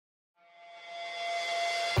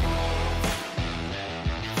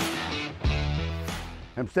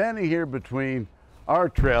I'm standing here between our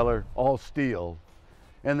trailer, all steel,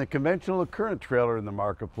 and the conventional current trailer in the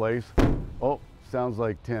marketplace. Oh, sounds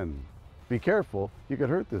like tin. Be careful, you could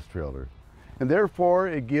hurt this trailer. And therefore,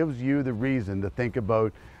 it gives you the reason to think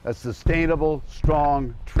about a sustainable,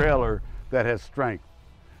 strong trailer that has strength.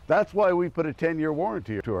 That's why we put a 10-year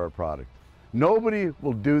warranty to our product. Nobody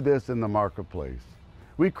will do this in the marketplace.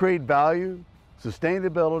 We create value,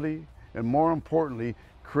 sustainability, and more importantly,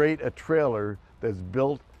 create a trailer that's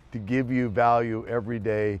built to give you value every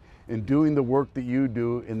day in doing the work that you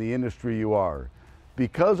do in the industry you are.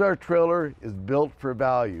 Because our trailer is built for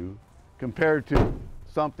value compared to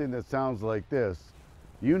something that sounds like this,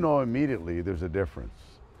 you know immediately there's a difference.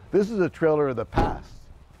 This is a trailer of the past.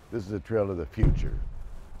 This is a trailer of the future.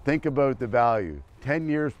 Think about the value. 10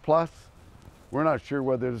 years plus, we're not sure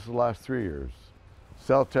whether this will last 3 years.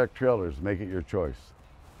 CellTech Trailers, make it your choice.